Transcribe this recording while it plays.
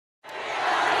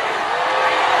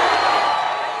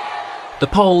The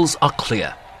polls are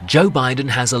clear. Joe Biden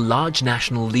has a large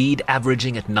national lead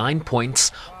averaging at 9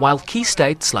 points, while key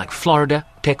states like Florida,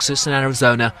 Texas and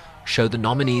Arizona show the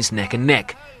nominees neck and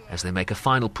neck as they make a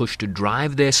final push to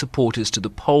drive their supporters to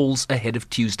the polls ahead of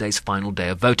Tuesday's final day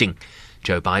of voting.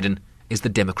 Joe Biden is the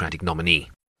Democratic nominee.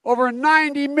 Over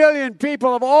 90 million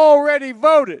people have already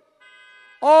voted.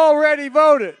 Already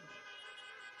voted.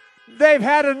 They've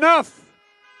had enough.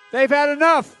 They've had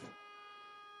enough.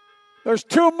 There's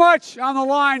too much on the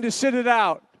line to sit it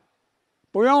out.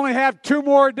 But we only have 2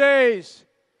 more days.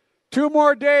 2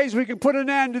 more days we can put an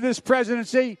end to this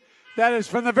presidency that has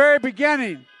from the very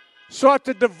beginning sought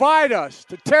to divide us,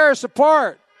 to tear us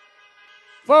apart.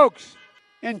 Folks,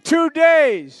 in 2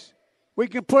 days we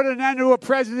can put an end to a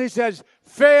presidency that has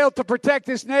failed to protect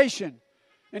this nation.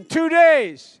 In 2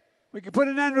 days we can put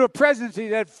an end to a presidency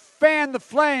that fanned the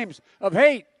flames of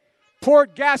hate,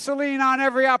 poured gasoline on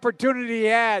every opportunity he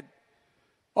had,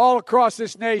 all across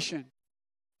this nation.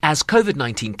 As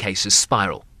COVID-19 cases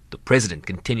spiral, the president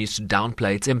continues to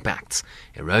downplay its impacts,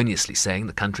 erroneously saying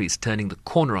the country is turning the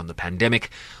corner on the pandemic,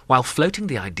 while floating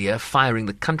the idea of firing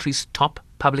the country's top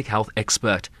public health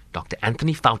expert, Dr.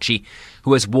 Anthony Fauci,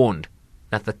 who has warned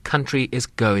that the country is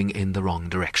going in the wrong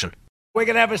direction. We're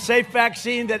going to have a safe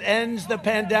vaccine that ends the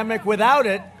pandemic. Without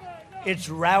it, it's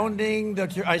rounding the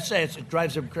turn. I say it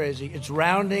drives them crazy. It's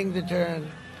rounding the turn.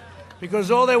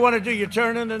 Because all they want to do, you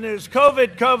turn on the news,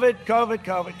 COVID, COVID, COVID,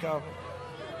 COVID, COVID.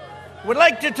 Would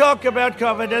like to talk about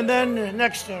COVID, and then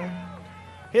next time,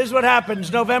 here's what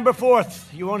happens, November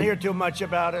 4th. You won't hear too much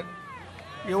about it.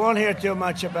 You won't hear too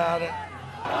much about it.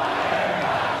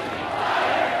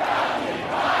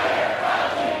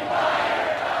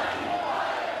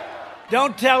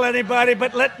 Don't tell anybody,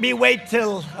 but let me wait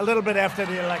till a little bit after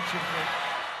the election.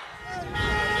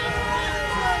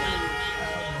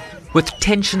 With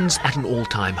tensions at an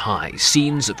all-time high,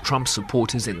 scenes of Trump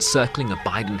supporters encircling a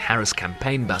Biden-Harris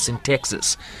campaign bus in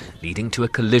Texas, leading to a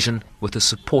collision with a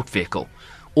support vehicle,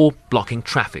 or blocking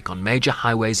traffic on major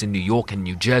highways in New York and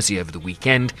New Jersey over the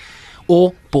weekend,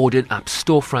 or boarded up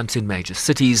storefronts in major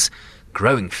cities,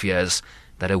 growing fears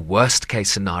that a worst-case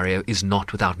scenario is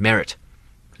not without merit.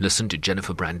 Listen to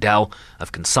Jennifer Brandel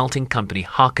of consulting company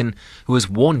Harkin, who has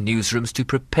warned newsrooms to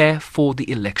prepare for the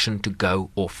election to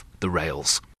go off the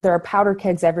rails. There are powder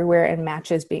kegs everywhere and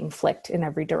matches being flicked in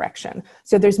every direction.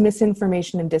 So there's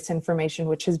misinformation and disinformation,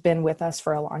 which has been with us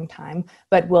for a long time,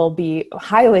 but will be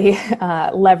highly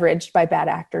leveraged by bad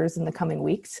actors in the coming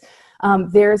weeks.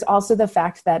 There's also the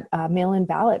fact that mail-in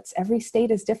ballots, every state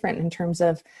is different in terms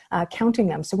of counting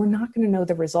them. So we're not going to know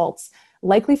the results,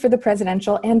 likely for the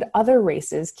presidential and other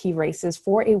races, key races,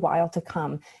 for a while to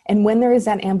come. And when there is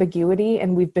that ambiguity,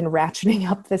 and we've been ratcheting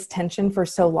up this tension for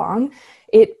so long,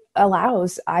 it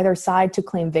allows either side to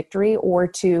claim victory or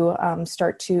to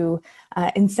start to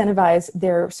incentivize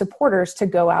their supporters to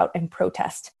go out and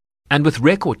protest. And with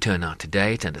record turnout to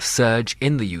date and a surge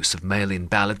in the use of mail-in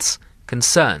ballots,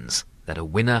 concerns that a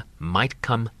winner might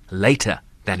come later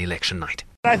than election night.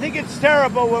 I think it's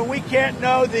terrible when we can't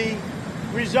know the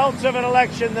results of an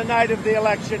election the night of the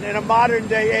election in a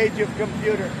modern-day age of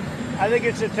computer. I think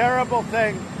it's a terrible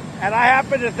thing, and I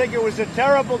happen to think it was a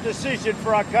terrible decision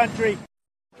for our country.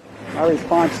 Our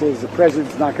response is the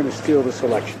president's not going to steal this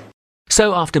election.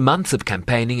 So after months of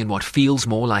campaigning in what feels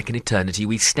more like an eternity,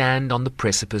 we stand on the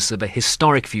precipice of a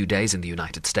historic few days in the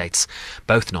United States,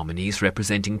 both nominees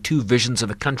representing 2 visions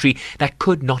of a country that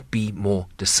could not be more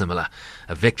dissimilar.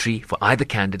 A victory for either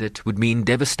candidate would mean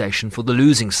devastation for the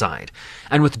losing side,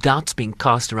 and with doubts being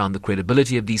cast around the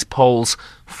credibility of these polls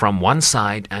from one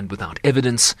side and without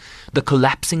evidence, the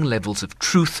collapsing levels of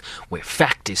truth where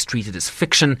fact is treated as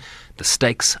fiction, the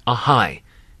stakes are high,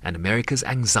 and America's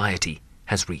anxiety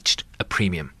has reached a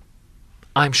premium.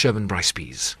 I'm Sherman Bryce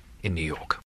Pease in New York.